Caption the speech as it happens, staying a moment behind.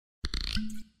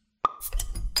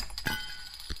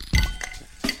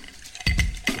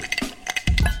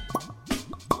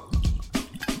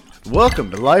Welcome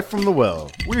to Life from the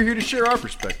Well. We're here to share our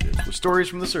perspectives with stories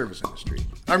from the service industry.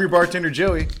 I'm your bartender,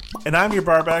 Joey. And I'm your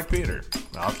barback, Peter.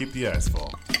 I'll keep the ice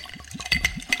full.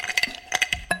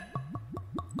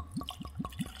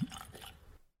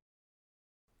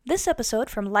 This episode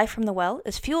from Life from the Well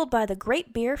is fueled by the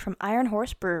great beer from Iron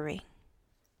Horse Brewery.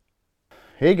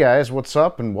 Hey guys, what's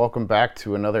up? And welcome back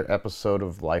to another episode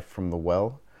of Life from the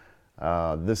Well.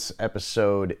 This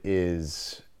episode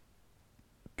is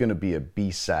going to be a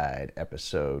B-side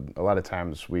episode. A lot of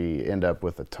times we end up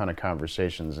with a ton of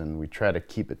conversations and we try to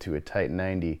keep it to a tight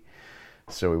 90.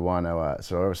 So we want to,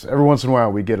 so every once in a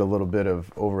while we get a little bit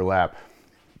of overlap,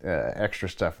 extra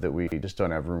stuff that we just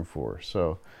don't have room for.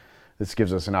 So this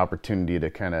gives us an opportunity to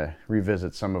kind of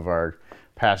revisit some of our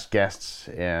past guests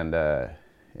and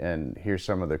hear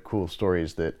some of the cool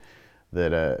stories that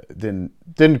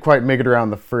didn't quite make it around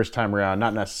the first time around.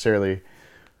 Not necessarily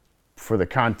for the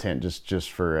content,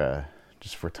 just for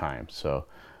time. So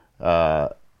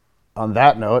on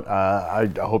that note, I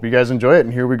hope you guys enjoy it,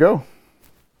 and here we go.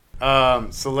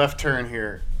 So left turn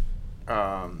here.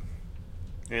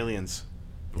 Aliens.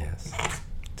 Yes.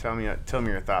 Tell me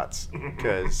your thoughts,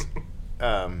 because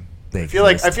I They feel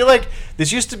exist. like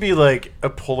this used to be like a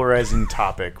polarizing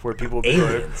topic where people would be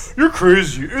like, Aliens. "You're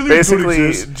crazy." Aliens don't Basically,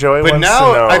 exist." Joey But wants now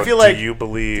to know, I feel like do you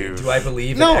believe... Do I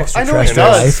believe no, in I know he extraterrestrial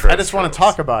does. life? I just want to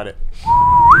talk about it.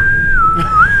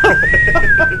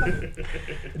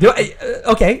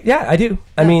 Okay, yeah, I do.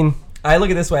 I mean, I look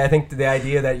at it this way. I think the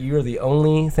idea that you are the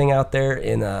only thing out there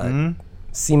in a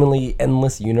seemingly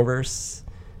endless universe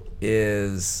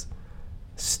is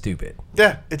stupid.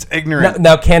 Yeah, it's ignorant.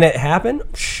 Now, can it happen?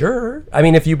 Sure. I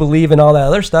mean, if you believe in all that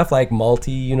other stuff like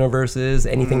multi-universes,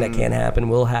 anything that can happen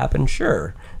will happen,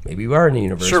 sure. Maybe we are in a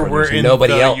universe Sure, where we're there's in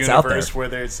nobody the else out there.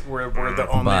 universe where we're the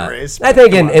only But race. I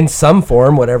think in some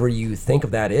form, whatever you think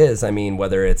of that is, I mean,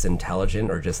 whether it's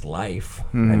intelligent or just life,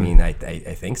 I mean, I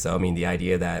think so. I mean, the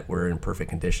idea that we're in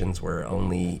perfect conditions where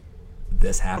only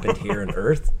this happened here on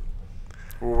Earth,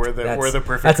 we're the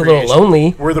perfect. that's a creation. little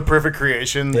lonely. We're the perfect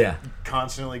creation that Yeah.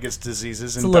 constantly gets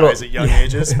diseases and It's a little- dies at young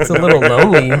ages. It's a little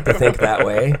lonely to think that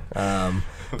way.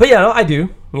 But yeah, no, I do.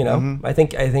 You know, I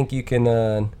think you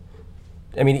can.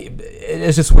 I mean,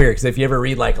 it's just weird because if you ever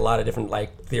read like a lot of different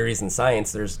like theories in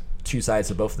science, there's two sides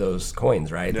to both of those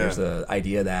coins, right? Yeah. There's the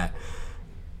idea that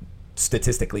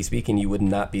statistically speaking, you would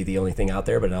not be the only thing out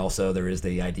there, but also there is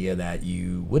the idea that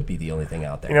you would be the only thing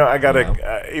out there. You know, I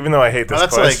gotta, even though I hate this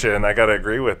that's question, I gotta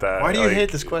agree with that. Why do you Like,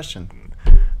 hate this question?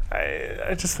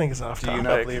 I just think it's off Do topic. you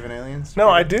not believe in aliens? No,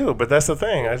 I do, but that's the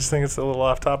thing. I just think it's a little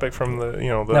off topic from the, the,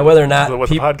 now, whether or not what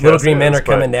the podcast little green men is, are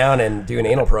coming but- down and doing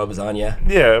anal probes on you,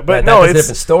 Yeah, but that's no, a it's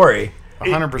different story.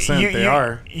 100% they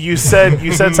are. You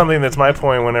said something that's my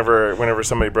point. Whenever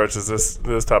somebody broaches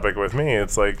this topic with me,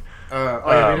 it's like We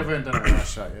haven't done our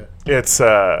last shot yet. it's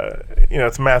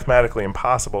it's mathematically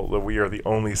impossible that we are the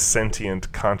only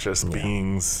sentient conscious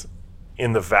beings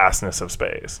in the vastness of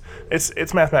space.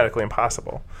 It's mathematically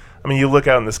impossible. I mean, you look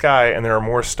out in the sky, and there are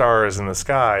more stars in the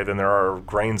sky than there are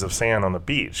grains of sand on the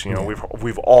beach. You know,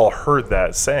 we've all heard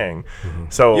that saying.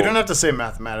 So You don't have to say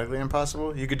mathematically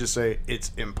impossible. You could just say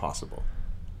it's impossible.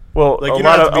 well, like, a you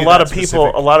don't have to be lot that of people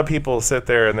specific. a lot of people sit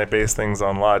there and they base things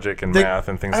on logic and math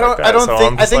and things like that. I don't So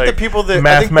think. I'm I just think like, the people that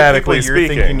mathematically I think the people you're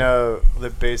speaking, thinking of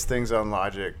that base things on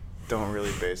logic don't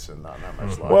really base it on that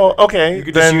much logic. well, okay, you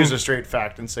could just then- use a straight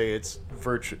fact and say it's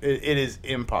it is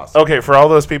impossible. Okay, for all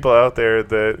those people out there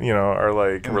that are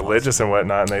like Impossible. religious and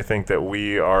whatnot, and they think that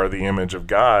we are the image of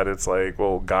God, it's like,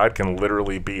 well, God can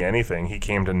literally be anything. He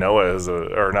came to Noah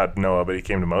or not Noah, but he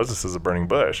came to Moses as a burning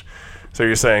bush. So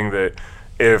you're saying that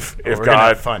if we're gonna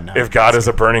God have fun now. if God is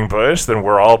a burning bush, then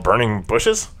we're all burning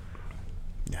bushes?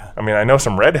 Yeah. I mean, I know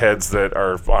some redheads that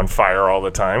are on fire all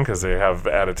the time because they have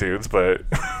attitudes, but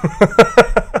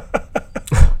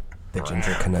The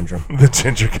ginger conundrum. the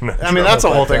ginger conundrum. I mean, that's a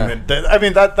whole like thing. I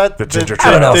mean, that The ginger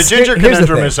I don't know. The ginger Here's the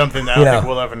conundrum thing. is something that I You don't know, think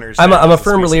we'll ever understand. I'm a as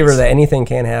firm species. believer that anything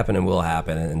can happen and will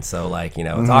happen, and so like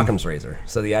it's Occam's razor.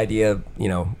 So the idea,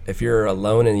 if you're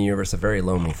alone in the universe, a very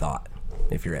lonely thought.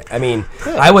 If you're, I mean,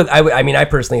 I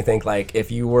personally think like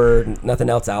if you were nothing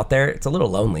else out there, it's a little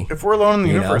lonely. If we're alone in the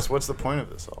You know? universe, what's the point of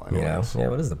this all? Anyways? Yeah.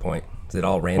 What is the point? Is it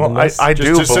all well, randomness? I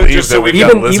do Just so- believe just so that we we've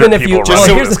can- got lizard even if you, people well,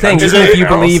 running here's the this thing. country Even if you now,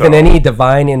 believe so- in any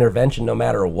divine intervention, no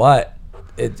matter what,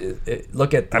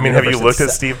 look at. The I mean, have you universe looked at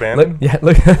itself. Steve Bannon?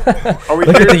 Look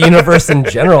at the universe in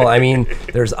general. I mean,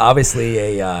 there's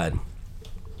obviously a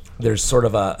there's sort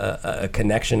of a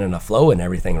connection and a flow and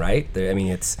everything, right? I mean,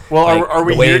 it's Well, like, are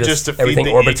we the way here this- just to feed everything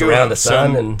the orbits ego around of the sun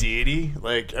some and deity?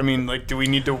 Like, I mean, like, do we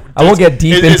need to? I won't get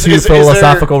deep into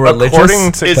philosophical religious,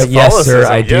 according to but yes, sir,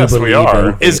 Catholicism, I do yes, we believe are.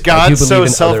 in. Is I do God believe so in other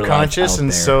life self-conscious out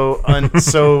and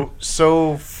there.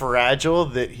 so fragile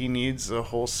that he needs a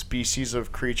whole species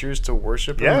of creatures to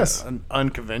worship him Yes.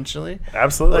 unconventionally?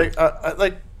 Absolutely.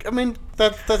 I mean,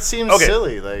 that seems Okay.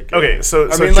 silly. Like, Okay, so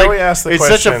I so mean, Joey asked the it's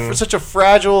question. such a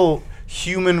fragile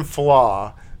human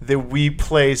flaw that we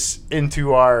place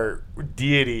into our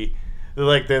deity.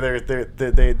 Like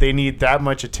they need that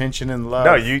much attention and love.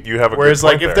 No, you have a good Whereas,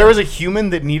 point like, if there. there was a human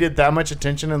that needed that much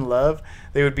attention and love,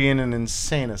 they would be in an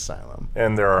insane asylum.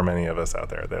 And there are many of us out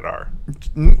there that are.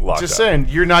 Just up. saying,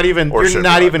 you're not even Or should be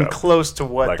locked up, close to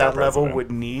what like that our level president.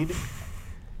 would need.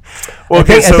 Well, I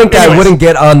think I anyways, wouldn't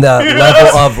get on the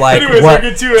level of like Anyways, what we're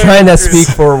getting too trying to angry. speak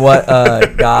for what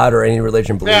God or any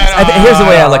religion believes. Nah, Here's the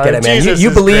way I look at it, man. Jesus You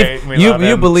is believe great. We you love you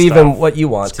him. believe in Stuff. what you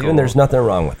want to, cool. and there's nothing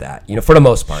wrong with that. You know, for the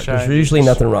most part, there's Shine. usually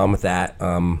nothing wrong with that.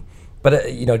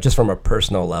 But you know, just from a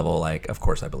personal level, like of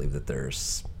course I believe that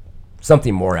there's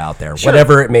something more out there,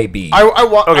 whatever it may be. I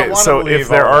want. Okay, I wanna so if believe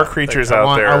there all are that. creatures Like, out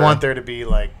I there- want there to be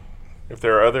like. if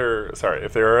there are other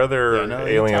Yeah, no,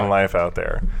 you alien talk. life out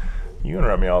there, you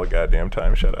interrupt me all the goddamn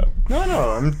time. Shut up. No,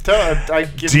 I'm telling. I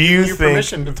give Do you you think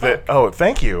permission to that? talk. Oh,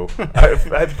 thank you. I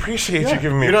appreciate you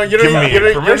giving me You don't giving me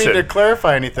need permission. to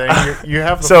clarify anything. You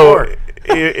have the So, floor.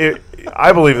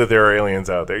 I believe that there are aliens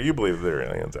out there. You believe that there are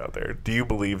aliens out there. Do you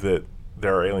believe that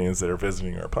there are aliens that are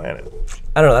visiting our planet?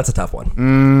 I don't know. That's a tough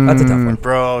one. That's a tough one.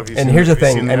 Bro, have you And seen, here's the have you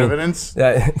thing. seen I mean, evidence?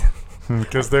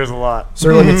 Because there's a lot.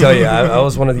 Sir, let me tell you, I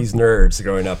was one of these nerds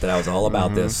growing up that I was all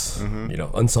about this, you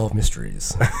know, unsolved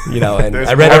mysteries. You know, and There's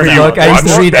I read more every now. book. I used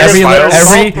to Watch read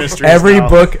X-Files. Mysteries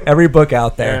now. every book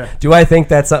out there. Yeah. Do I think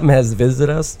that something has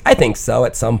visited us? I think so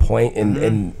at some point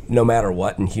in no matter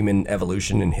what in human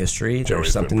evolution and history, Joey's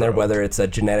there's something been there, probed. whether it's a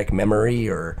genetic memory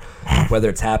or whether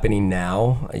it's happening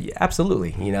now.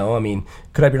 Absolutely. You know, I mean,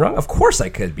 could I be wrong? Of course I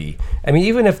could be. I mean,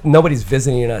 even if nobody's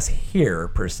visiting us here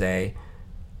per se,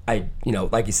 you know,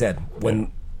 like you said,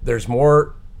 when there's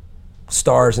more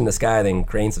stars in the sky than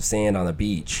grains of sand on the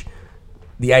beach,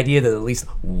 the idea that at least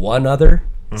one other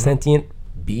sentient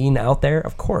being out there,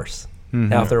 of course.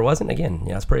 Now, if there wasn't, again,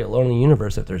 you know, it's pretty a lonely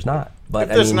universe if there's not. But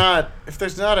If there's I mean,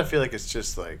 not, I feel like it's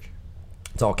just like,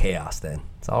 it's all chaos then.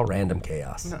 It's all random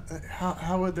chaos.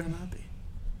 how would there not be?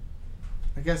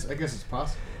 I guess it's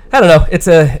possible. I don't know. It's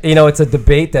a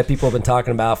debate that people have been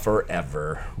talking about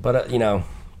forever. But you know,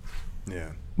 Yeah.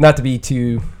 not to be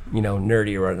too, you know,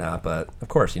 nerdy or whatnot, but of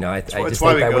course, you know, I it's just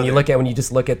why think we that go when you there.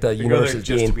 look at the go universe there as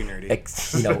just to being, be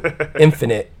nerdy.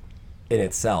 infinite in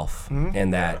itself,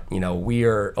 and that you know we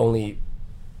are only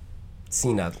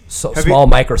seeing a Have small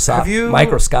you-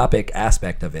 microscopic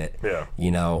aspect of it. Yeah.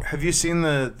 You know, Have you seen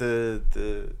the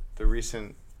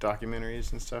recent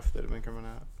documentaries and stuff that have been coming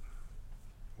out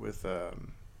with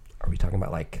are we talking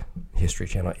about like History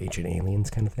Channel, Ancient Aliens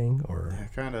kind of thing, or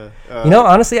kind of you know,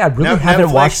 honestly, I really haven't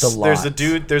Netflix, watched a lot.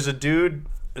 There's a dude.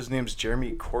 His name's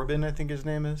Jeremy Corbyn, I think his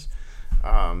name is.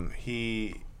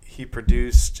 He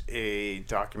produced a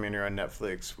documentary on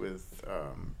Netflix with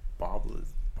Bob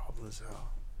Lazar.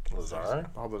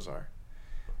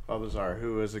 Bob Lazar,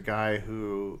 who is a guy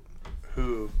who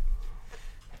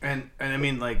and I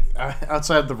mean, like,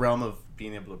 outside the realm of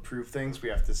being able to prove things, we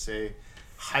have to say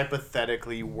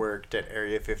hypothetically worked at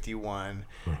Area 51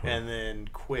 and then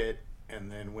quit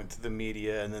and then went to the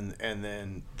media and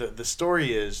then the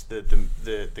story is that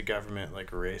the government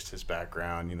like erased his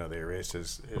background. You know, they erased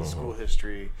his school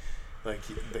history, like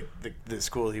the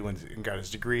school he went and got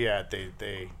his degree at.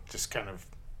 They just kind of,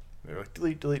 they're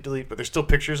like delete, but there's still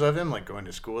pictures of him like going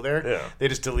to school there. Yeah. They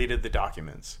just deleted the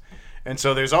documents, and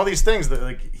so there's all these things that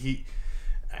like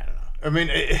I don't know. I mean,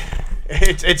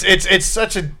 it's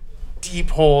such a deep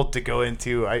hole to go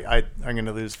into. I'm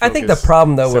gonna lose focus. I think the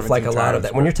problem though with like a 17 lot of times,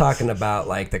 that when but- you're talking about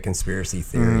like the conspiracy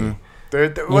theory,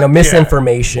 They're- you know,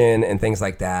 misinformation and things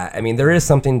like that. I mean, there is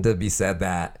something to be said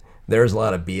that there's a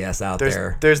lot of BS out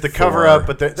there. There's the for cover up,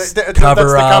 but that's the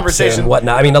cover-ups conversation. and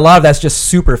whatnot. I mean, a lot of that's just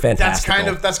super fantastic.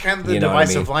 That's kind of the You know what I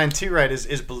divisive mean? line too, right?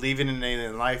 Is believing in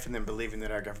alien life and then believing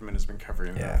that our government has been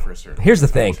covering it up for a certain. Here's the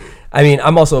time, thing. too. I mean,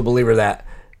 I'm also a believer that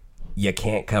you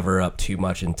can't cover up too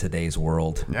much in today's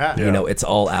world. Yeah. You know, it's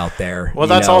all out there. Well, you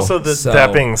that's know? also the- So-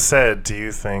 That being said, do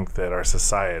you think that our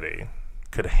society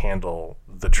could handle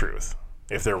the truth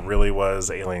if there really was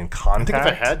alien contact?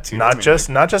 if it had to, not I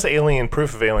mean, just alien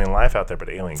proof of alien life out there, but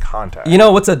alien contact. You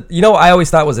know I always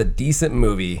thought was a decent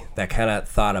movie that kind of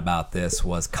thought about this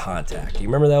was Contact. You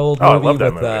remember that old Oh, I movie love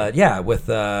that with movie.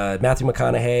 with Matthew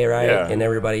McConaughey, right? Yeah. And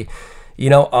everybody.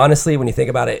 honestly, when you think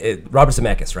about it, Robert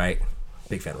Zemeckis, right?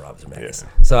 Big fan of Robert Zemeckis. Yeah.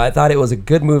 So I thought it was a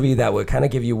good movie that would kind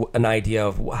of give you an idea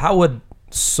of how would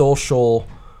social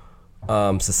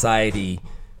society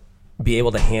be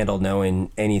able to handle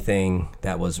knowing anything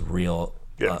that was real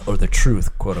or the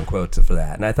truth, quote unquote, for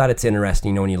that. And I thought it's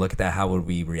interesting, when you look at that, how would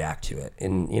we react to it?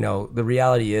 And, the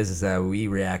reality is that we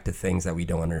react to things that we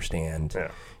don't understand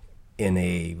in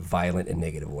a violent and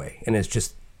negative way. And it's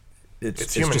just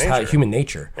human nature. How human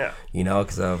nature, Yeah.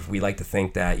 Because we like to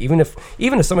think that even if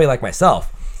somebody like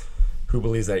myself who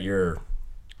believes that you're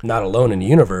not alone in the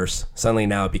universe, suddenly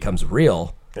now it becomes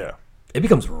real. Yeah. It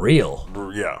becomes real.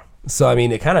 Yeah. So I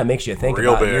mean, it kind of makes you think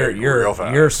Real about big, real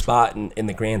fast. your spot in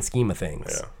the grand scheme of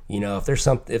things. Yeah. If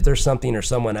there's something or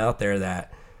someone out there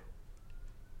that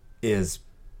is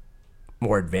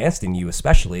more advanced than you,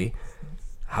 especially,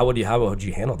 how would you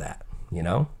handle that?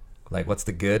 Like what's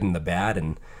the good and the bad,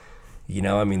 and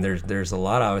I mean, there's a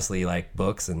lot, obviously, like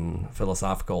books and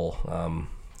philosophical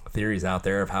theories out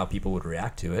there of how people would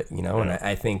react to it. And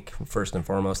I think first and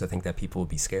foremost, I think that people would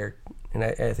be scared. And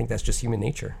I think that's just human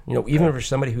nature. Even if you're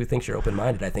somebody who thinks you're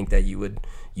open-minded, I think that you would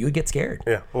get scared.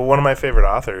 Yeah. Well, one of my favorite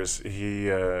authors,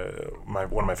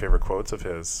 one of my favorite quotes of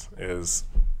his is,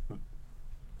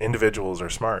 "Individuals are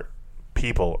smart,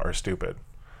 people are stupid."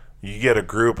 You get a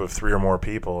group of 3 or more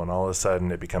people, and all of a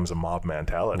sudden it becomes a mob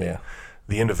mentality. Yeah.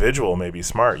 The individual may be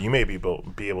smart. You may be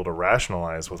able to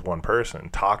rationalize with one person,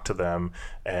 talk to them,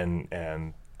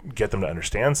 and get them to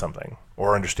understand something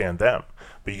or understand them.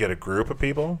 But you get a group of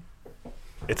people.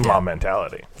 It's mob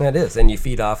mentality. It is, and you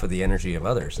feed off of the energy of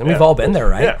others. And we've all been there,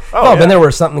 right? Yeah. We've all been there where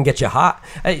something gets you hot.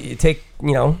 Hey, you take,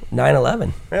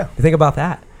 9/11. Yeah. You think about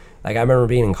that. Like, I remember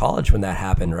being in college when that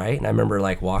happened, right? And I remember,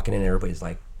 like, walking in and everybody's,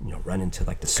 like, running to,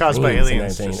 like, the screens Caused by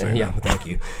aliens, and just everything. Yeah, thank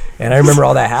you. And I remember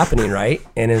all that happening, right?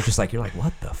 And it was just like, you're like,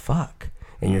 what the fuck?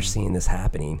 And you're seeing this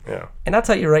happening. Yeah. And I'll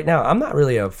tell you right now, I'm not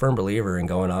really a firm believer in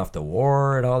going off to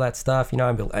war and all that stuff.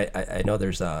 I know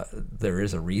there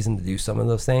is a reason to do some of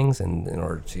those things, and in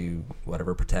order to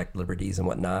protect liberties and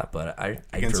whatnot. But I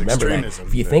remember that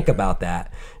if you think about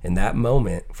that in that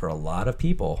moment, for a lot of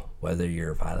people, whether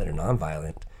you're violent or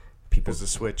nonviolent, people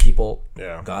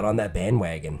got on that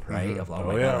bandwagon, right? Of God,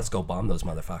 let's go bomb those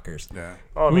motherfuckers. Yeah.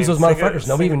 Who's those motherfuckers?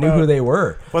 Nobody even knew who they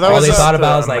were. Well, that all was they just thought the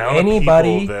about was like amount of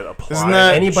anybody people that Isn't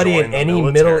that- anybody in joined the any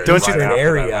military Middle right Eastern after that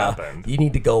area, happened. you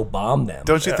need to go bomb them.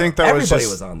 Don't you think that was Everybody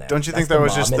just? was on that. Don't you That's think that the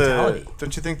was mob just mentality. the?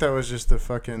 Don't you think that was just the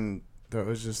fucking? That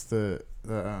was just the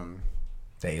The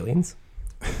aliens?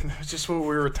 It's just what we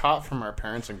were taught from our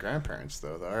parents and grandparents,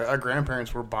 though. Our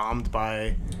grandparents were bombed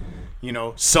by,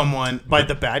 someone, by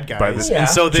the bad guys. By the and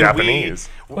so then Japanese.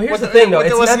 Well, here's the thing, though.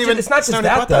 It's not just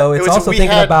that, though. It's also we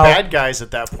thinking had about bad guys at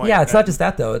that point. Yeah, it's not just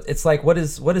that, though. It's like what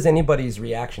is anybody's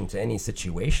reaction to any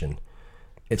situation?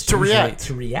 It's to usually react.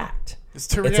 To react. It's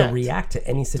to It's a react. react to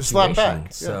any slap situation. back, yeah.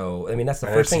 So I mean, that's the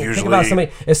And first it's thing. Think usually about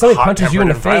somebody. If somebody punches you in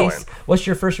the hot-tempered face, and violent. what's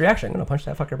your first reaction? I'm gonna punch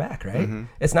that fucker back, right?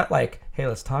 It's not like, hey,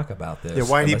 let's talk about this. Yeah,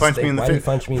 why did he punch me in the Why did he face?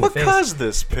 punch me in the What face? caused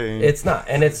this pain? It's not,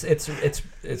 and it's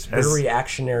we're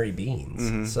reactionary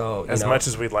beings. So As much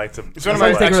as we'd like to, one of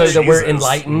my think really that we're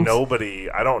enlightened. Nobody,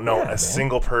 I don't know Yeah, a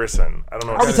single person. I don't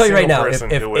know. I will a tell you right single now, if person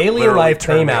who would Alien literally Life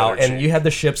turn came the out other and cheek. you had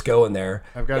the ships going there,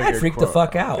 I've got a I'd good freak the quote.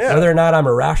 fuck out. Yeah. Whether or not I'm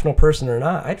a rational person or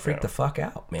not, I'd freak the fuck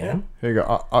out, man. Here you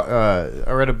go.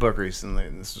 I read a book recently,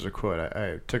 and this is a quote.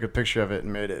 I took a picture of it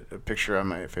and made it a picture on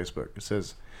my Facebook. It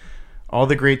says, "All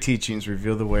the great teachings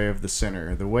reveal the way of the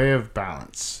sinner, the way of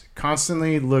balance.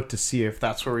 Constantly look to see if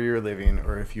that's where you're living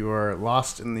or if you are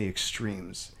lost in the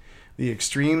extremes. The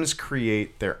extremes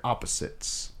create their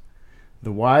opposites.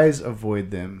 The wise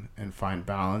avoid them and find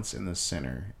balance in the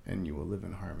center, and you will live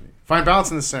in harmony. Find balance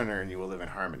in the center, and you will live in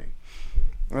harmony."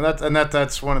 Well,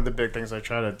 that's one of the big things I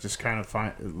try to just kind of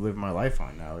live my life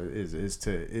on now is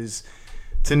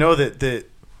to know that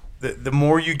the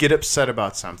more you get upset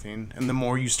about something and the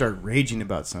more you start raging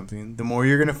about something, the more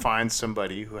you're going to find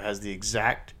somebody who has the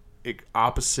exact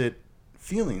opposite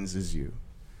feelings as you.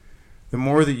 The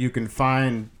more that you can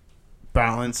find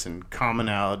balance and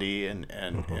commonality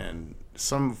and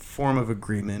some form of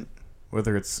agreement,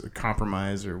 whether it's a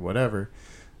compromise or whatever,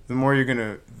 the more you're going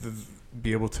to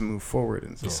be able to move forward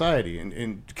in society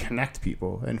and connect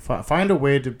people and find a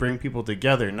way to bring people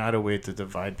together, not a way to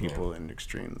divide people and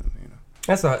extreme them.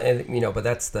 That's not, but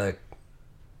that's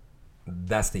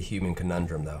the human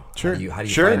conundrum, though. Sure, How do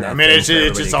you sure. find that I mean, thing it's for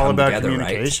everybody just to all come about together, right?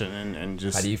 communication and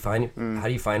just How do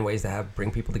you find ways to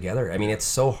bring people together? I mean, it's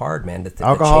so hard, man. To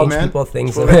Alcohol, change man. people,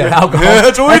 things. That's what we do. Alcohol.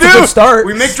 That's what we That's a do. good start.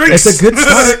 We make drinks. It's a good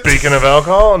start. Speaking of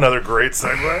alcohol, another great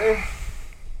segue.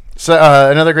 So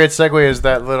another great segue is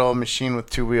that little machine with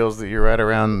two wheels that you ride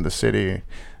around the city.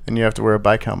 and you have to wear a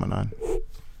bike helmet on.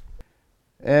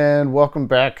 And welcome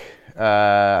back.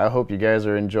 I hope you guys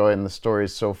are enjoying the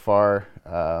stories so far.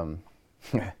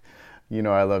 You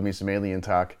know I love me some alien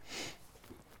talk.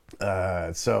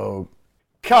 So,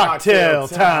 cocktail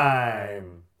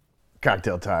time!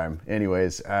 Cocktail time.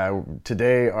 Anyways,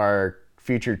 today our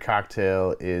featured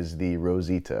cocktail is the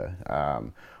Rosita.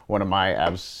 One of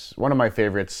my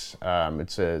favorites.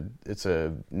 It's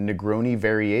a Negroni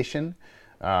variation.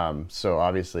 So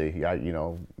obviously, you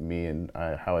know me and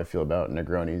how I feel about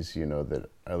Negronis. You know that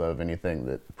I love anything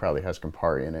that probably has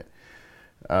Campari in it.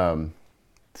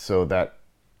 So that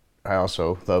I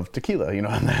also love tequila. You know,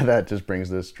 and that just brings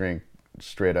this drink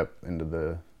straight up onto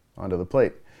the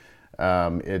plate.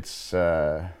 It's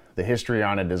the history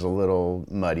on it is a little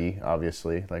muddy,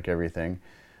 obviously, like everything.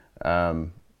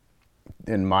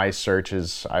 In my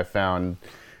searches, I found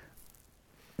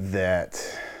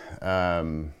that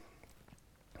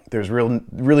there's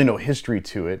really no history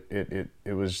to it.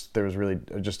 There was really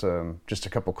just a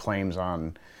couple claims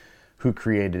on who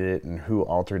created it and who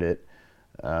altered it.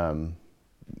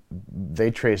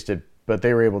 They traced it, but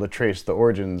they were able to trace the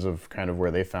origins of kind of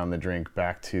where they found the drink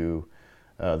back to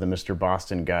the Mr.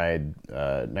 Boston Guide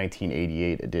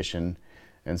 1988 edition,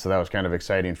 and so that was kind of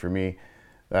exciting for me.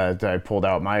 I pulled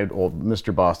out my old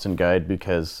Mr. Boston Guide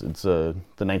because it's the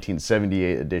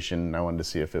 1978 edition, and I wanted to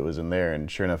see if it was in there,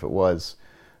 and sure enough, it was.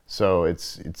 So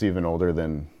it's even older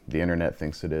than the internet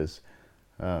thinks it is.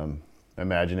 I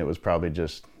imagine it was probably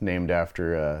just named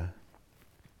after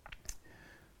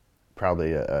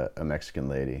probably a Mexican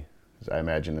lady. I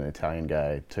imagine an Italian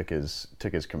guy took his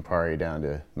Campari down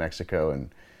to Mexico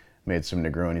and made some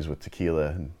Negronis with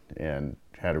tequila and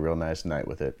had a real nice night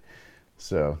with it.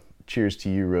 So cheers to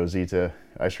you, Rosita.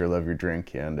 I sure love your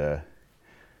drink, and I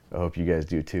hope you guys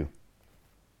do too.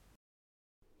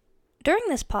 During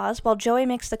this pause, while Joey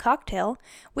makes the cocktail,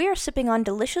 we are sipping on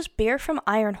delicious beer from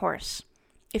Iron Horse.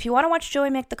 If you want to watch Joey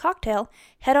make the cocktail,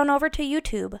 head on over to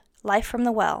YouTube, Life from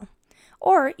the Well.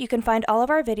 Or you can find all of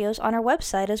our videos on our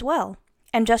website as well.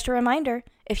 And just a reminder,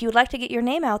 if you would like to get your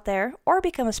name out there or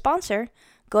become a sponsor,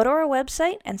 go to our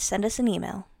website and send us an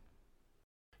email.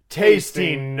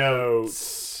 Tasting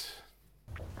notes.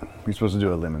 We're supposed to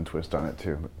do a lemon twist on it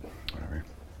too, but whatever.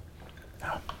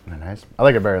 Oh, isn't that nice? I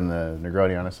like it better than the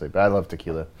Negroni, honestly, but I love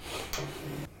tequila.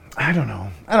 I don't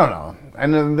know.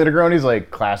 And the Negroni's like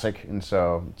classic, and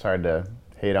so it's hard to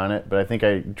hate on it, but I think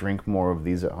I drink more of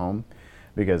these at home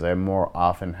because I more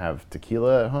often have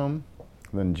tequila at home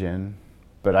than gin.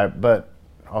 But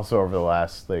also over the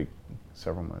last like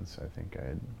several months, I think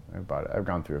I've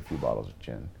gone through a few bottles of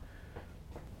gin.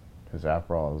 Because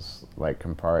Aperol is like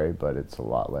Campari, but it's a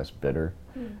lot less bitter.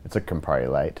 It's a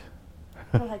Campari light.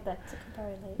 I like that. It's a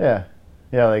Campari light.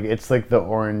 Yeah, like it's like the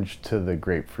orange to the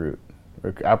grapefruit.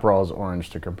 Aperol is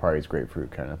orange to Campari's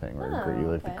grapefruit kind of thing. Where you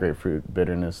like the grapefruit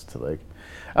bitterness to like,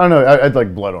 I don't know. I'd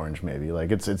like blood orange maybe.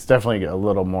 Like it's definitely a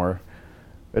little more.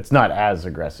 It's not as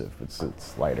aggressive.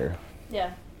 It's lighter.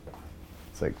 Yeah.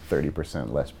 It's like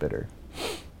 30% less bitter.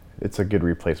 It's a good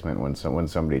replacement when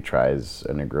somebody tries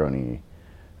a Negroni,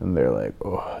 and they're like,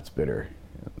 oh, it's bitter.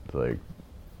 Like,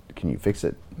 can you fix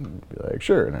it? And be like,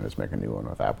 sure. And I just make a new one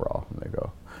with Aperol. And they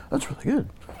go, that's really good.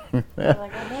 Yeah.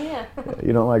 Like, oh, yeah.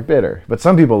 You don't like bitter. But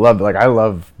some people love it. Like, I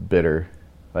love bitter.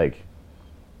 Like,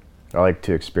 I like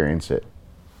to experience it.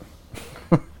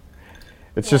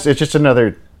 It's just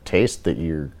another taste that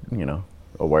you're,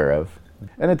 aware of.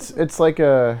 And it's like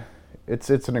it's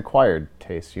an acquired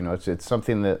taste, It's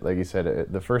something that, like you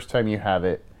said, the first time you have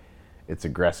it, it's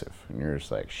aggressive. And you're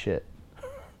just like, shit.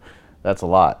 That's a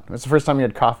lot. It's the first time you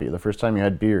had coffee, the first time you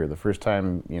had beer, the first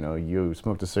time, you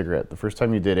smoked a cigarette, the first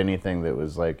time you did anything that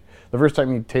was like, the first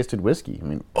time you tasted whiskey. I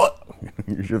mean,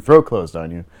 your throat closed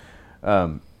on you.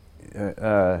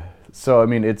 So, I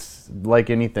mean, it's like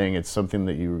anything, it's something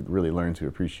that you really learn to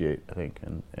appreciate, I think.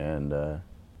 And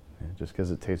just because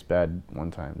it tastes bad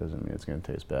one time doesn't mean it's going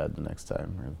to taste bad the next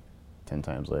time or 10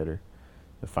 times later.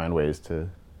 To find ways to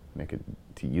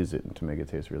use it and to make it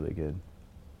taste really good.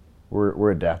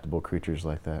 We're adaptable creatures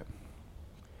like that.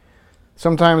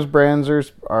 Sometimes brands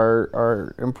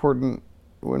are important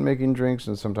when making drinks,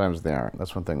 and sometimes they aren't.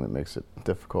 That's one thing that makes it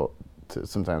difficult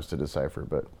sometimes to decipher.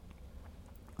 But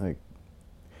I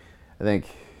think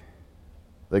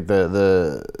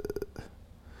the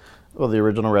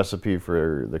original recipe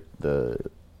for the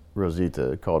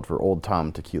Rosita called for Old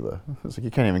Tom tequila. It's like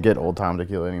you can't even get Old Tom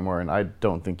tequila anymore, and I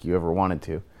don't think you ever wanted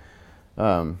to.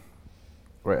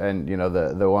 And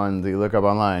the one that you look up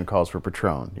online calls for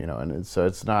Patron, and so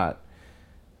it's not.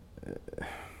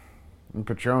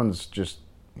 Patron's just,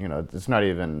 it's not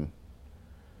even.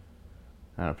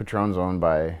 I don't know, Patron's owned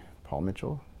by Paul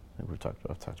Mitchell, think I've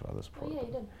talked about this before. Oh, yeah,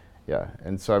 you did. Yeah,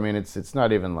 and so I mean, it's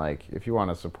not even like if you want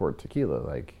to support tequila,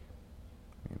 like,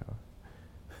 you know,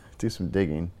 do some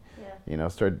digging. Yeah. You know,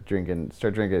 start drinking.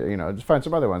 You know, just find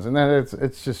some other ones, and then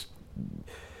it's just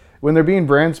when they're being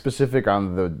brand specific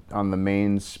on the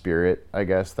main spirit. I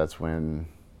guess that's when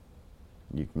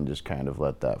you can just kind of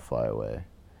let that fly away.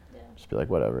 Yeah. Just be like,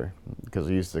 whatever, because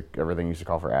everything used to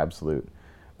call for absolute,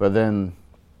 but then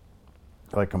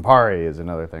like Campari is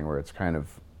another thing where it's kind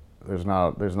of there's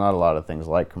not a lot of things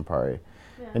like Campari,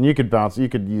 and you could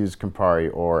use Campari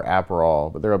or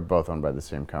Aperol, but they're both owned by the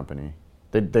same company.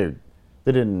 They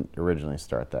didn't originally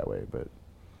start that way, but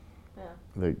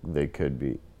they could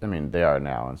be. I mean, they are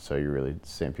now, and so you're really the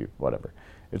same people. Whatever.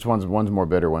 It's one's more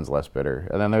bitter, one's less bitter,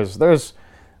 and then there's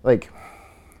like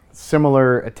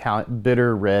similar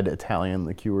bitter red Italian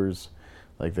liqueurs,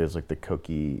 like there's like the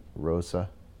Cocchi Rosa,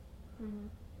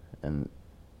 and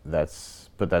that's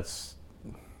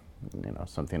you know,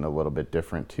 something a little bit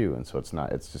different too, and so it's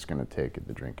just going to take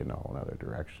the drink in a whole other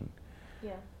direction.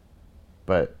 Yeah.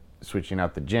 But switching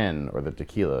out the gin or the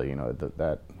tequila, you know,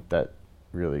 that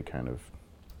really kind of,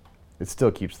 it still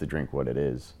keeps the drink what it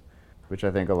is, which I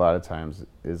think a lot of times,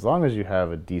 as long as you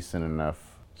have a decent enough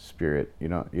spirit, you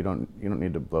don't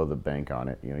need to blow the bank on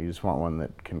it. You know, you just want one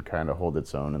that can kind of hold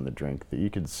its own in the drink, that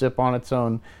you could sip on its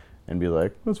own and be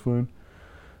like, that's fine.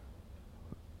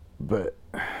 But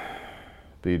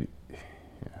yeah,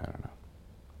 I don't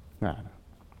know.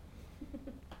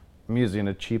 I'm using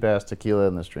a cheap ass tequila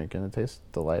in this drink, and it tastes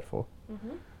delightful. You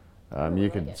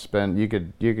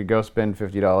could go spend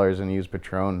 $50 and use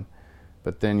Patron,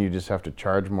 but then you just have to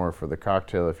charge more for the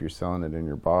cocktail if you're selling it in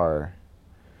your bar.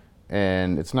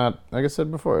 And it's not, like I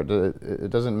said before, it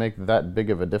doesn't make that big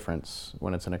of a difference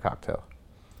when it's in a cocktail.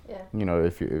 Yeah. You know,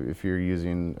 if you're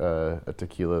using a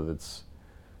tequila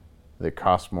that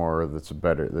costs more, that's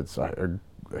that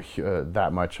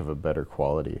much of a better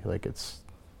quality. Like it's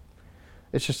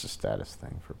just a status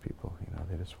thing for people. You know,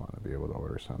 they just want to be able to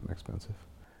order something expensive.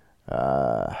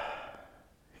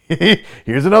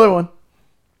 Here's another one.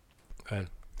 Go ahead.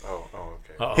 Oh,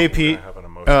 okay. Uh-oh. Hey, Pete, I have an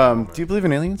emotional moment. do you believe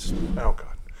in aliens? Oh God.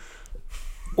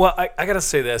 Well, I gotta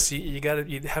say this. You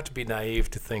have to be naive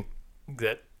to think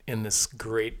that in this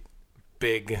great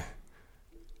big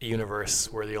universe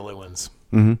we're the only ones.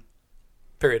 Mm-hmm.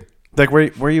 Period. Like,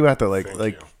 where are you at though? Like,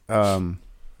 Thank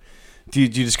do you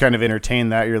just kind of entertain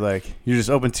that? You're just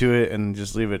open to it and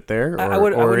just leave it there, I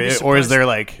wouldn't be or is surprised. there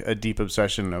like a deep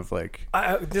obsession of like?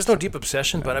 There's no deep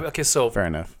obsession, but okay. So Fair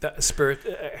enough. that spirit.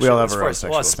 We all have as our far own as-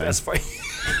 sexual as thing. far-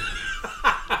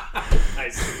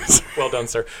 Nice. Well done,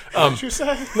 sir. What'd you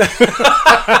say?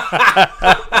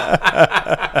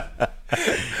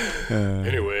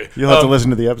 Anyway, You'll have to listen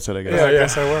to the episode, I guess. I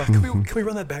guess I will. Can we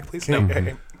run that back, please? No,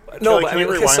 Hey, no. Kelly, But can I you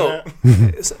mean,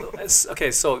 rewind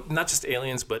that? So not just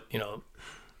aliens, but you know,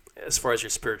 as far as your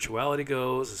spirituality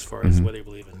goes, as far as whether you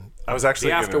believe in I was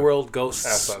actually the gonna afterworld, ask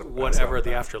ghosts, that- ask whatever, about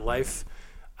the that. afterlife,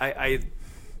 I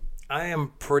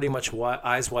am pretty much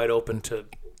eyes wide open to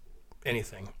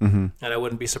anything, and I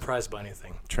wouldn't be surprised by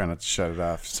anything. Try not to shut it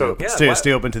off. So-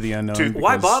 Stay open to the unknown.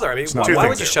 Why because bother? I mean, it's not Two why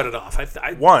things would you here. shut it off?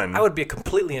 One- I would be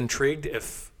completely intrigued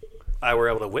if I were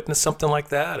able to witness something like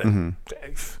that. And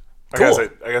I cool.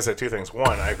 gotta say two things.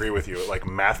 One, I agree with you. Like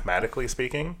mathematically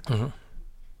speaking, Mm-hmm.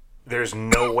 there's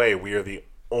no way we are the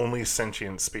only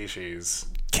sentient species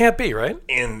Can't be, right?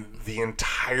 in the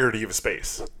entirety of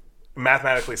space.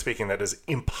 Mathematically speaking, that is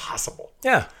impossible.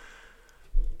 Yeah.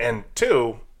 And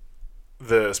two,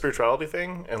 the spirituality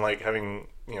thing and like having,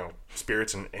 you know,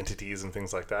 spirits and entities and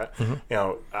things like that. Mm-hmm. You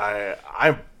know,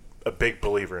 I'm a big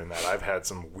believer in that. I've had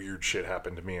some weird shit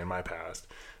happen to me in my past.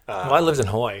 Well, I lived in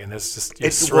Hawaii, and there's just you're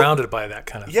It's- surrounded by that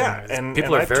kind of yeah, thing. There's- and-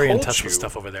 people and are I very in told touch with you-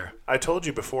 stuff over there. I told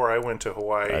you before I went to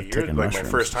Hawaii, I've you're taken like my mushrooms.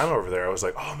 first time over there. I was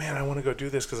like, oh man, I want to go do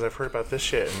this because I've heard about this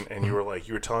shit. And you were like,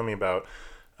 you were telling me about,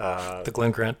 The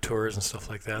Glen Grant tours and stuff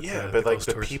like that. yeah, the but like ghost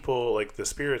the tours. people, like the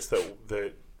spirits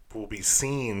that will be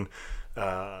seen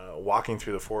walking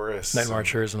through the forest. Night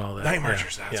marchers and all that. Night Yeah,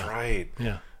 marchers, that's yeah. right.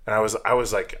 Yeah. And I was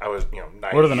you know,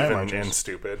 naive What are the night and, marchers? and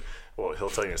stupid. Well, he'll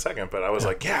tell you in a second, but I was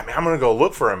like, yeah, man, I'm gonna go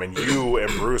look for him. And you and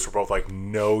Bruce were both like,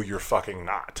 no, you're fucking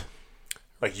not.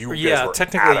 Like you, Yeah, guys were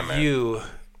technically adamant. you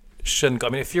shouldn't go. I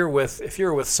mean, if you're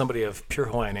with somebody of pure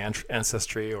Hawaiian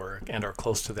ancestry or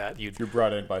close to that, you'd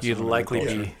brought in by you'd someone likely in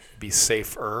the culture. be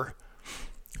safer.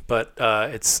 But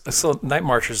it's so night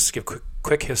marchers. Just give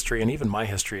quick history, and even my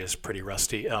history is pretty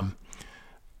rusty.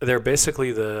 They're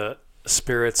basically the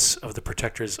spirits of the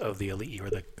protectors of the elite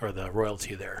or the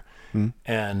royalty there,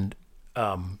 and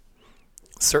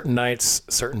certain nights,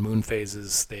 certain moon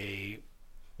phases, they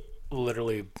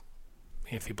literally,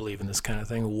 if you believe in this kind of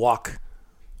thing, walk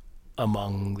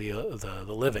among the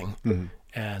living.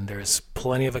 And there's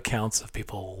plenty of accounts of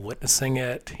people witnessing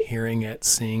it, hearing it,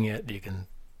 seeing it. You can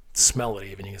smell it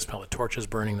even. You can smell the torches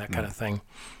burning, that kind of thing.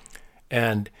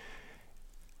 And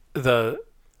the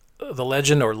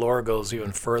legend or lore goes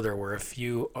even further, where if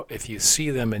you see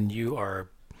them and you are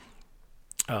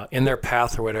in their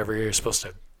path or whatever, you're supposed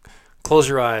to close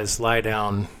your eyes, lie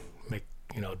down,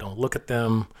 don't look at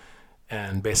them,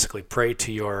 and basically pray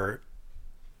to your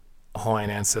Hawaiian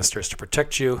ancestors to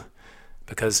protect you.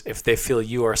 Because if they feel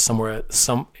you are somewhere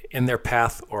in their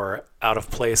path or out of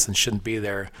place and shouldn't be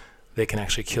there, they can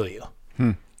actually kill you.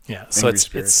 Yeah. So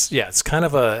it's kind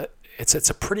of a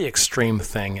pretty extreme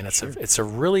thing, and it's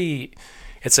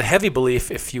a heavy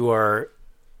belief if you are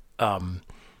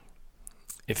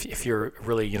if you're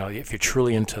really if you're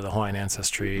truly into the Hawaiian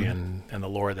ancestry and the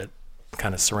lore that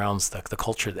kind of surrounds the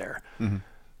culture there.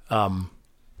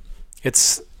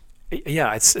 It's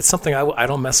something I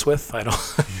don't mess with. I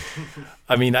don't.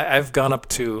 I mean, I've gone up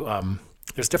to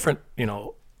there's different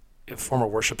former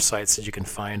worship sites that you can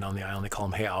find on the island. They call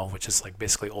them heiau, which is like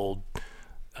basically old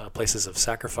places of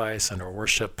sacrifice and or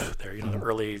worship. They're the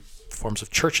early forms of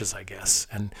churches, I guess.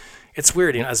 And it's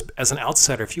weird, as an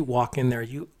outsider, if you walk in there,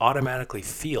 you automatically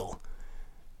feel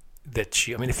that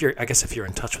if you're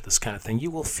in touch with this kind of thing, you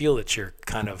will feel that you're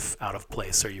kind of out of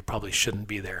place, or you probably shouldn't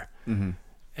be there.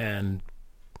 And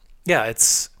yeah,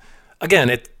 it's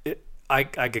again, I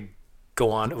could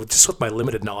go on just with my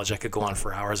limited knowledge. I could go on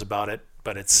for hours about it,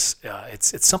 but it's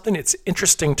something it's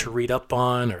interesting to read up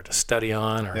on or to study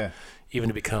on, or even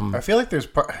to become. I feel like there's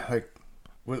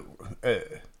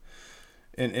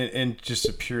and just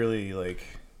a purely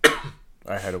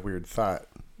I had a weird thought.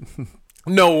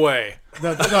 No way.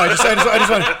 No. I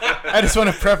just want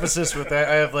to preface this with that.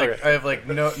 I have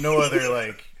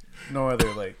no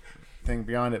other thing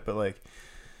beyond it, but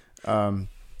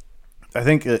I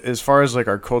think as far as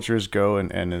our cultures go,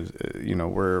 and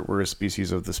we're a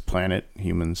species of this planet,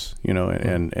 humans,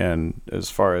 and as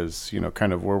far as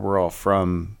kind of where we're all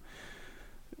from,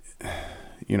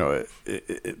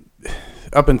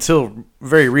 up until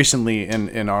very recently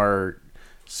in our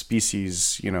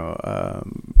species,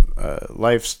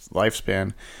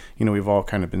 lifespan, we've all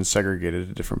kind of been segregated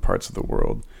to different parts of the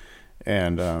world,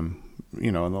 and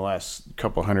in the last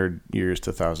couple 100 years to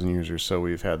 1,000 years or so,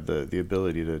 we've had the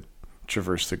ability to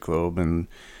traverse the globe and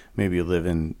maybe live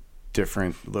in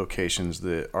different locations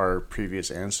that our previous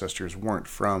ancestors weren't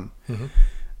from,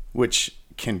 which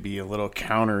can be a little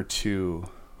counter to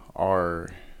our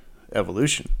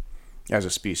evolution as a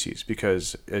species,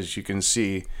 because as you can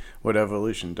see, what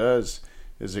evolution does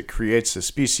is it creates a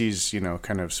species,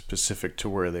 kind of specific to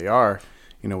where they are.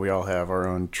 We all have our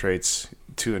own traits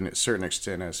to a certain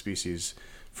extent as species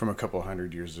from a couple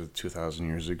 100 years to 2,000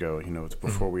 years ago,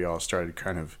 before we all started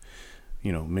kind of,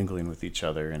 mingling with each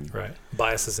other and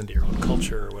biases into your own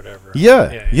culture or whatever.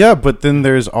 Yeah. But then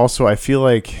there's also, I feel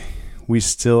like we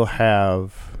still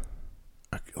have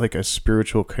a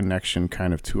spiritual connection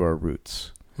kind of to our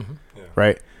roots,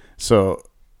 right? So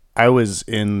I was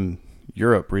in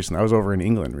Europe recently. I was over in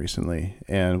England recently,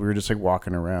 and we were just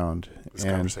walking around. This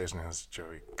conversation has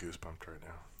Joey goosebumped right now.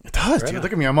 It does, dude.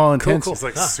 Look at me. I'm all intense. Cool.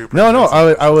 It's super. No.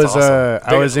 I was awesome.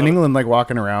 I was in England,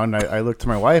 walking around. I looked to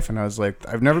my wife, and I was like,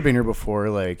 I've never been here before.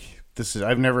 I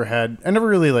never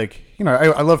really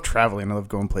I love traveling. I love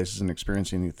going places and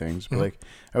experiencing new things. But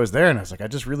I was there, and I was like, I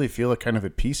just really feel kind of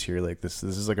at peace here. This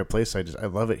is a place I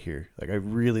love it here. I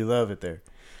really love it there.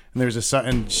 And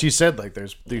and she said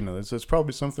there's it's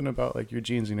probably something about your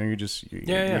genes. You're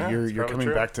coming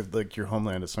true. back to your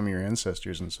homeland of some of your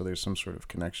ancestors, and so there's some sort of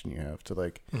connection you have to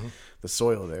the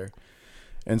soil there.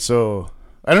 And so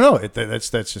I don't know. That's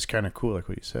just kind of cool, what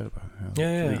you said about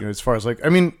as far as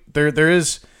there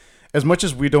is, as much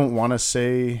as we don't want to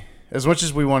say, as much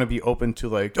as we want to be open to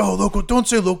local, don't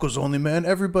say locals only, man.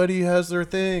 Everybody has their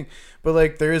thing,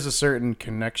 but there is a certain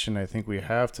connection I think we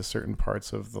have to certain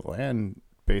parts of the land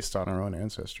based on our own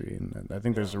ancestry, and I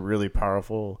think there's a really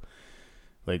powerful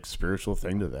spiritual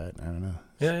thing to that. I don't know.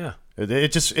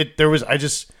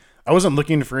 I wasn't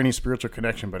looking for any spiritual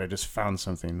connection, but I just found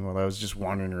something while I was just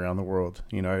wandering around the world.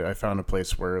 I found a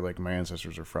place where my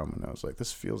ancestors are from, and I was like,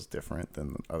 this feels different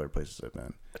than other places I've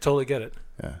been. I totally get it.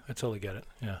 Yeah, I totally get it.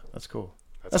 Yeah, that's cool.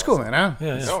 That's awesome. Cool, man. Huh?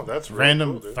 Yeah. No, that's really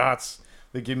random cool, dude. thoughts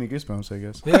that give me goosebumps, I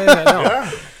guess. Yeah. No.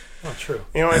 Yeah. Oh, true.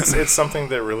 It's something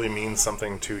that really means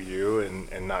something to you,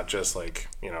 and not just a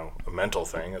mental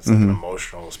thing. It's an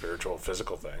emotional, spiritual,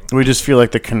 physical thing. We just feel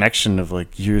the connection of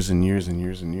years and years and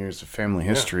years and years of family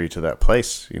history to that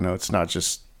place. It's not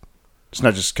just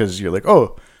because you're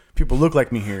people look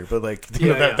like me here, but like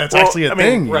that's Well, actually a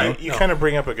thing, you know? right. You kind of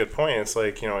bring up a good point. It's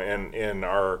like, in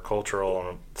our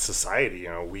cultural society,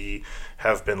 we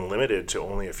have been limited to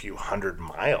only a few hundred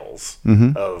miles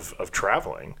of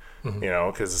traveling,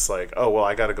 because it's like, oh, well,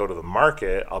 I got to go to the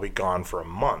market. I'll be gone for a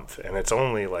month. And it's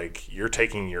only like you're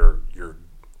taking your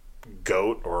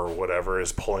goat or whatever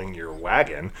is pulling your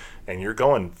wagon and you're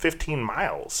going 15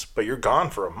 miles, but you're gone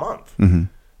for a month, and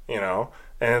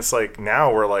it's like,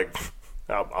 now we're like,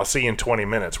 I'll see you in 20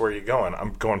 minutes. Where are you going?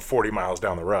 I'm going 40 miles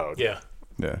down the road. Yeah.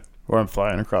 Or I'm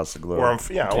flying across the globe. Or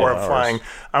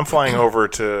I'm flying over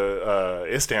to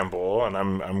Istanbul, and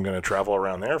I'm going to travel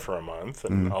around there for a month,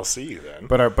 and I'll see you then.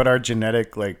 But our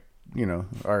genetic, like,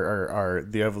 our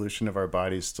the evolution of our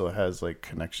bodies still has like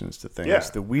connections to things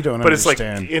that we don't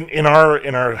understand. It's like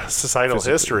in our societal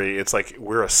history, it's like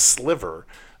we're a sliver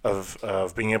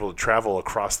of being able to travel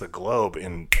across the globe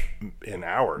in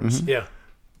hours. Yeah.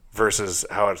 Versus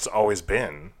how it's always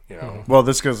been, Well,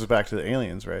 this goes back to the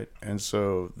aliens, right? And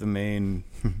so the main,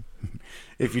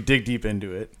 if you dig deep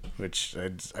into it, which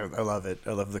I love it.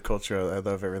 I love the culture. I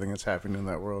love everything that's happened in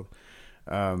that world.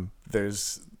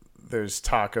 There's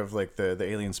talk of like the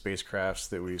alien spacecrafts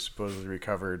that we supposedly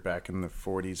recovered back in the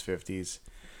 40s, 50s.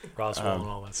 Roswell and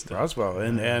all that stuff. Roswell.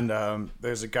 And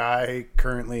there's a guy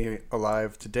currently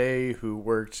alive today who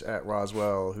worked at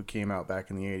Roswell, who came out back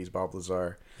in the 80s, Bob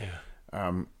Lazar. Yeah.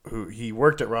 Who he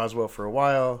worked at Roswell for a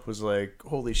while, was like,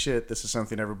 holy shit, this is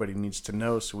something everybody needs to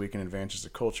know so we can advance as a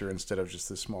culture instead of just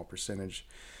this small percentage.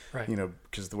 Right.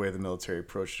 Because the way the military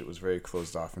approached it was very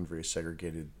closed off and very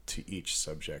segregated to each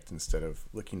subject instead of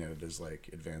looking at it as like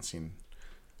advancing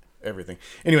everything.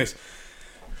 Anyways.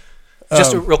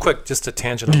 Just real quick, just a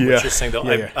tangent on what you're saying, though.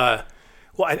 Yeah.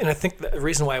 I think the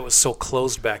reason why it was so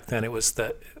closed back then, it was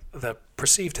the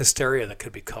perceived hysteria that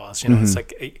could be caused. It's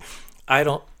like,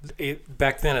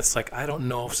 back then it's like, I don't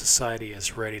know if society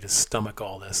is ready to stomach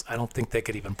all this. I don't think they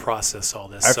could even process all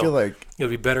this. I feel like it would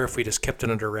be better if we just kept it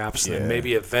under wraps, and then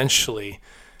maybe eventually,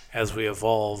 as we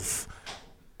evolve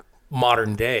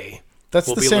modern day, that's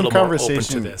we'll the be same a little more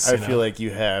conversation open to this, I feel like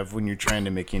you have when you're trying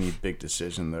to make any big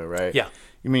decision, though, right? Yeah.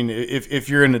 I mean, if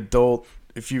you're an adult,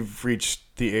 if you've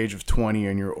reached the age of 20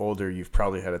 and you're older, you've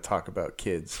probably had to talk about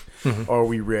kids. Are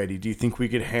we ready? Do you think we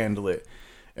could handle it?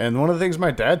 And one of the things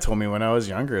my dad told me when I was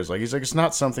younger is like, he's like, it's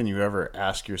not something you ever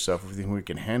ask yourself if you think we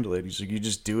can handle it. He's like, you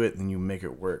just do it and you make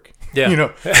it work.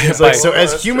 Yeah. It's like, so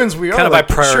as humans, we kind are of like,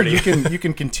 by priority. Sure, you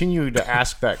can continue to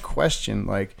ask that question.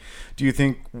 Like, do you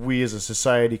think we as a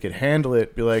society could handle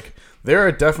it? Be like, there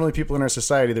are definitely people in our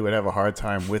society that would have a hard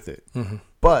time with it.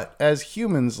 But as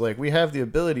humans, like, we have the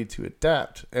ability to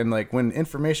adapt. And like, when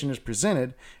information is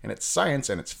presented and it's science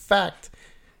and it's fact,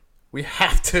 we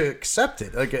have to accept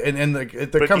it. Like, and like,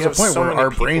 there comes a point where our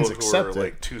brains accept it.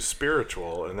 Like too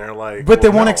spiritual, and they're like, but they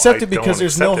won't no, accept I it because don't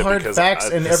there's no accept it hard because facts,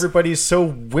 and everybody's so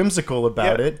whimsical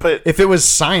about Yeah, it. but- if it was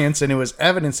science and it was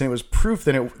evidence and it was proof,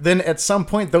 then at some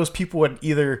point those people would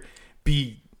either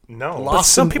be No, lost But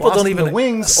some in- people lost don't in even the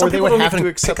wings, some or they people would don't have even to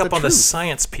accept pick up the on the truth.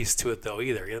 science piece to it, though.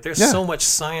 Either there's Yeah. so much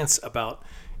science about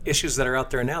issues that are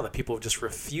out there now that people just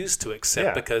refuse to accept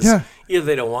Yeah. because Yeah. either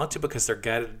they don't want to because they're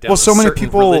guided down Well, so a many certain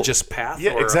people- religious path,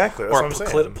 Yeah, or, exactly. That's or what a I'm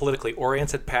saying. politically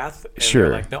oriented path. And Sure.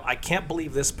 they're like, no, I can't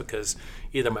believe this because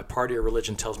either my party or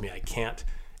religion tells me I can't,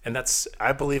 and that's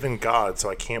I believe in God, so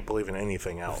I can't believe in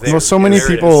anything else. Well, so many There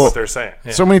it is, people- what they're saying.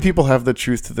 So many people have the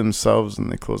truth to themselves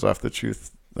and they close off the truth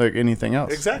like anything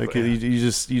else. Exactly. Like, you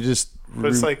just But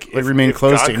it's like, if, remain if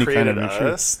close God to any kind of created new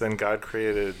truth. us, then God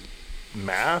created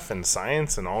math and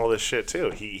science and all this shit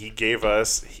too. He gave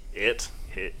us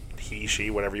he, she,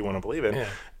 whatever you want to believe in. Yeah.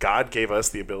 God gave us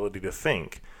the ability to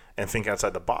think and think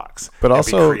outside the box, But and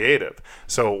also- be creative.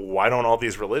 So why don't all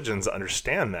these religions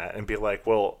understand that and be like,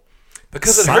 well,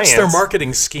 because it hurts their science-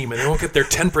 marketing scheme, and they won't get their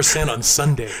 10% on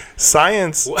Sunday.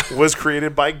 science was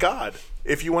created by God,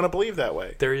 if you want to believe that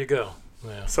way. There you go.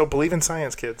 Yeah. So believe in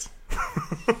science, kids.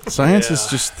 Science is Yeah.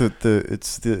 just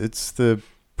it's the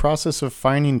process of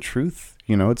finding truth.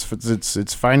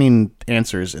 It's finding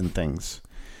answers in things.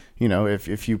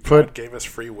 If you put God gave us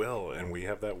free will, and we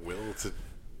have that will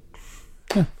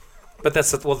to. But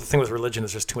that's the thing with religion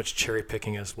is there's too much cherry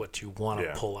picking as what you want to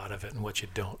Yeah. pull out of it and what you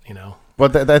don't. well,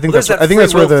 I think There's that's that free where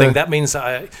will thing. the That means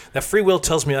that free will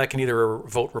tells me I can either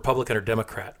vote Republican or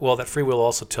Democrat. Well, that free will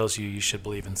also tells you should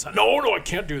believe in something. No, I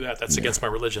can't do that. That's against my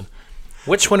religion.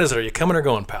 Which one is it? Are you coming or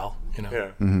going, pal? Yeah.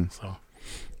 So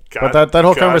God, but that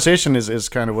whole God- conversation is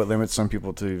kind of what limits some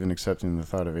people to even accepting the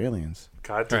thought of aliens.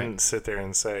 God didn't sit there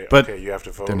and say, But okay, you have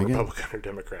to vote then again- Republican or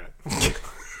Democrat.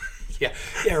 yeah.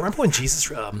 Remember when Jesus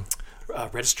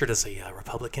registered as a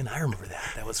Republican. I remember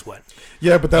that. That was what?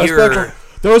 Yeah, but that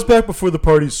was back before the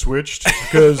parties switched.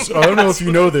 Because I don't know if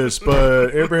you know this,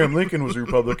 but Abraham Lincoln was a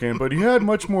Republican, but he had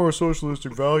much more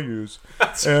socialistic values.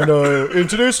 In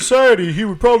today's society, he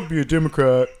would probably be a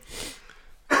Democrat.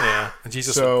 Yeah,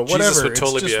 Jesus. So, Jesus whatever, would it's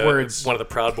totally just be words. one of the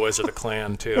Proud Boys of the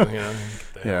Klan too. You know.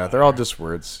 Yeah, they're all just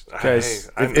words,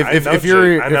 guys. I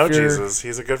know Jesus.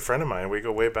 He's a good friend of mine. We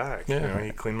go way back. Yeah. You know,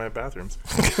 he cleaned my bathrooms.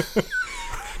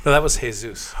 No, that was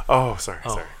Jesus. Oh, sorry.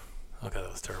 Okay,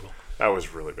 that was terrible. That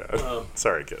was really bad.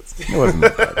 Sorry, kids. It wasn't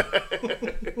that bad.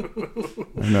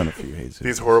 I've known a few hazes.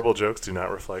 These horrible jokes do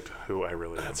not reflect who I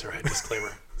really am. That's all right.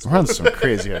 Disclaimer. We're on some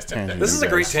crazy ass tangents. This is a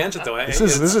great tangent, though. This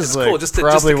is like cool. Just to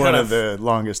probably kind one of the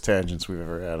longest tangents we've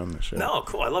ever had on the show. No,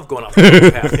 cool. I love going off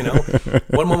the path. You know,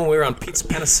 one moment we were on Pete's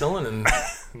penicillin, and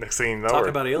next thing you know, talking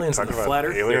about aliens and the flat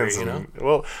Earth theory. You know,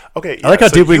 well, okay. I like how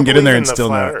deep we can get in there and the still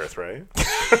flat not. Earth, right?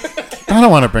 I don't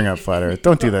want to bring up flat Earth.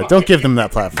 Don't do that. Don't give them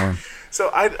that platform.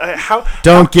 So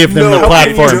Don't give them the how can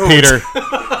you platform, don't? Peter.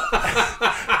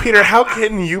 Peter, how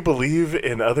can you believe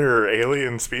in other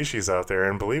alien species out there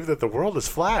and believe that the world is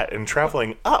flat and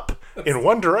traveling up in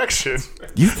one direction?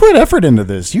 You've put effort into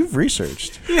this. You've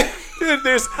researched.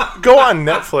 Dude, go on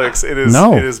Netflix. It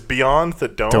is Beyond the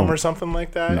Dome or something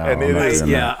like that, No, and it I'm not is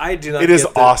doing that. I do not. it is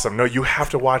get the- awesome. No, you have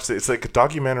to watch it. It's like a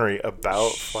documentary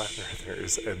about flat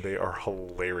earthers, and they are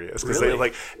hilarious because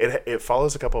Really? it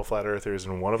follows a couple of flat earthers,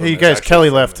 and one of them. Hey, you is guys, actually Kelly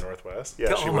from left. the Northwest. Yeah,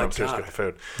 Oh she my went upstairs to God. get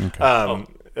food. Okay.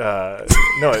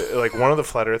 No, like one of the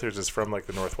flat earthers is from like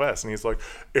the Northwest, and he's like,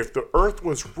 if the Earth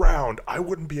was round, I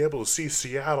wouldn't be able to see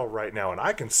Seattle right now, and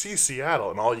I can see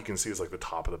Seattle, and all you can see is like the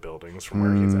top of the buildings from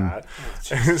where he's at.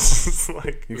 And it's just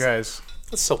like You guys.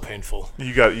 That's so painful.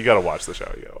 you got to watch the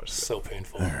show. You got to watch the show. So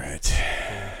painful. All right.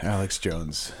 Alex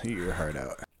Jones, eat your heart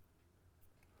out.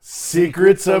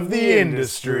 Secrets of the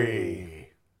industry.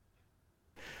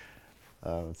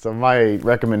 So my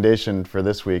recommendation for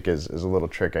this week is a little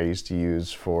trick I used to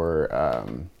use for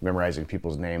memorizing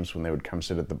people's names when they would come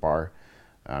sit at the bar.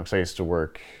 Because I used to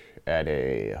work at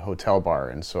a hotel bar,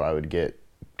 and so I would get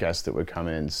guests that would come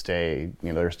in and stay. You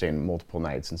know, they were staying multiple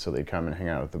nights, and so they'd come and hang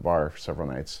out at the bar for several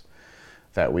nights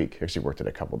that week. I actually worked at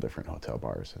a couple different hotel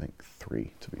bars. I think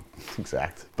 3 to be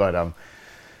exact. But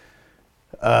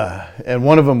and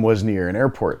one of them was near an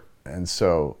airport, and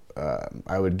so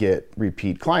I would get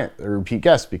repeat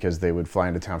guests because they would fly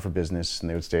into town for business and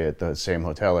they would stay at the same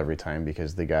hotel every time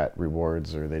because they got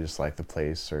rewards or they just liked the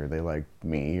place or they liked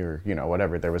me or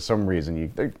whatever. There was some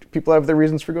reason. People have their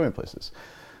reasons for going places,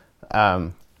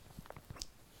 and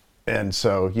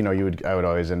so I would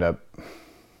always end up.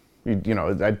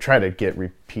 I'd try to get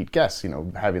repeat guests.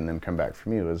 Having them come back for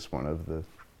me was one of the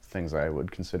things I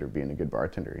would consider being a good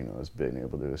bartender. Is being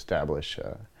able to establish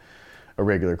a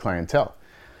regular clientele.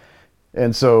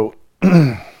 And so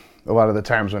a lot of the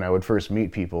times when I would first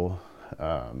meet people,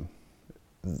 I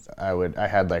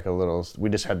had like we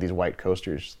just had these white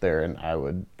coasters there, and I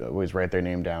would always write their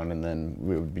name down, and then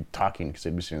we would be talking because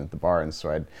they'd be sitting at the bar. And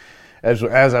so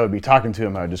as I would be talking to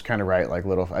them, I would just kind of write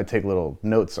I'd take little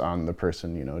notes on the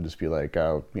person, just be like,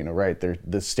 write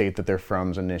the state that they're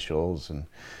from's initials, and,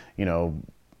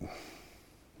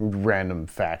 random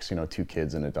facts, 2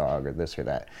 kids and a dog or this or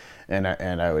that. And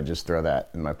I would just throw that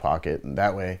in my pocket, and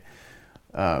that way,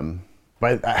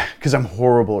 because I'm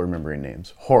horrible at remembering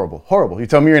names. Horrible. You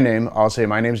tell me your name, I'll say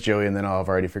my name's Joey, and then I'll have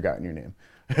already forgotten your name.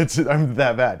 I'm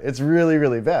that bad. It's really,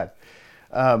 really bad.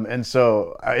 And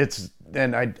so I as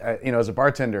a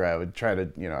bartender, I would try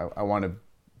to, I want to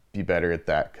be better at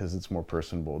that because it's more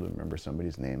personable to remember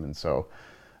somebody's name. And so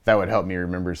that would help me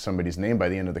remember somebody's name by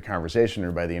the end of the conversation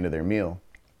or by the end of their meal.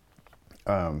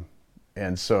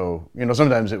 And so,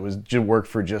 sometimes it was just work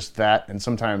for just that. And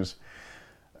sometimes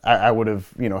I would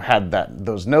have, had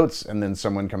those notes, and then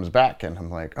someone comes back and I'm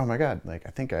like, oh my God, like, I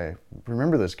think I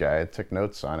remember this guy. I took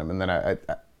notes on him. And then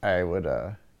I would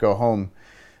go home.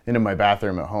 And in my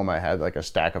bathroom at home, I had like a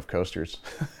stack of coasters.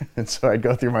 And so I'd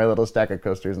go through my little stack of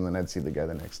coasters, and then I'd see the guy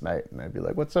the next night, and I'd be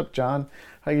like, what's up, John?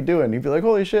 How you doing? He'd be like,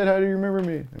 holy shit, how do you remember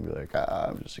me? I'd be like,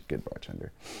 I'm just a good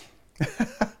bartender.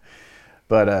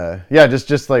 But yeah,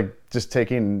 just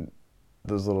taking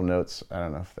those little notes. I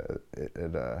don't know if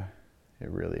it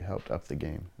really helped up the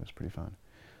game. It was pretty fun.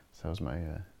 So that was my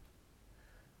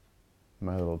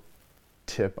my little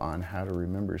tip on how to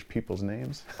remember people's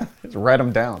names. Just write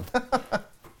them down.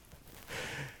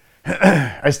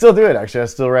 I still do it, actually. I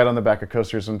still write on the back of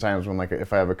coasters sometimes when,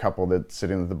 if I have a couple that's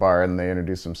sitting at the bar and they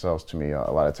introduce themselves to me.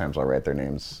 A lot of times I'll write their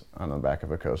names on the back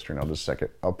of a coaster, and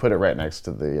I'll put it right next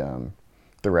to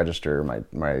the register,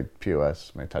 my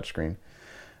POS, my touch screen.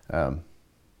 I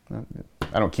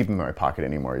don't keep them in my pocket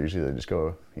anymore. Usually they just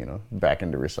go, back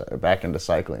into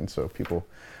cycling. So people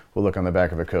will look on the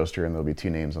back of a coaster and there'll be 2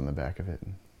 names on the back of it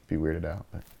and be weirded out.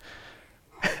 But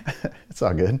it's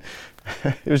all good.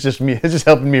 It was just me. It's just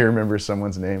helping me remember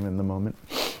someone's name in the moment.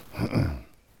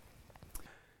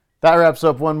 That wraps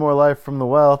up One More Life from the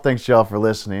Well. Thanks, y'all, for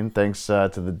listening. Thanks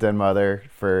to the Den Mother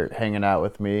for hanging out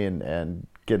with me and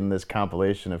getting this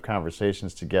compilation of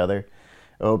conversations together.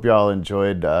 I hope y'all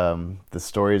enjoyed the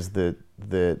stories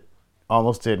that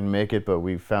almost didn't make it, but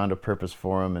we found a purpose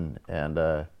for them.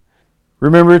 And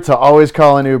remember to always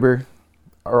call an Uber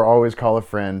or always call a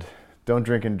friend. Don't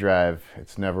drink and drive.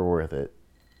 It's never worth it.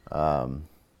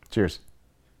 Cheers.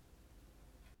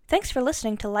 Thanks for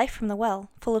listening to Life from the Well,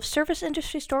 full of service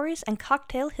industry stories and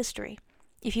cocktail history.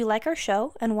 If you like our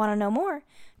show and want to know more,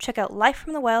 check out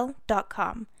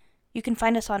lifefromthewell.com. You can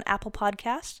find us on Apple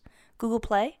Podcasts, Google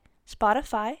Play,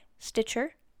 Spotify,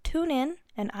 Stitcher, TuneIn,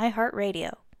 and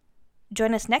iHeartRadio.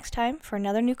 Join us next time for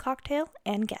another new cocktail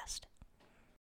and guest.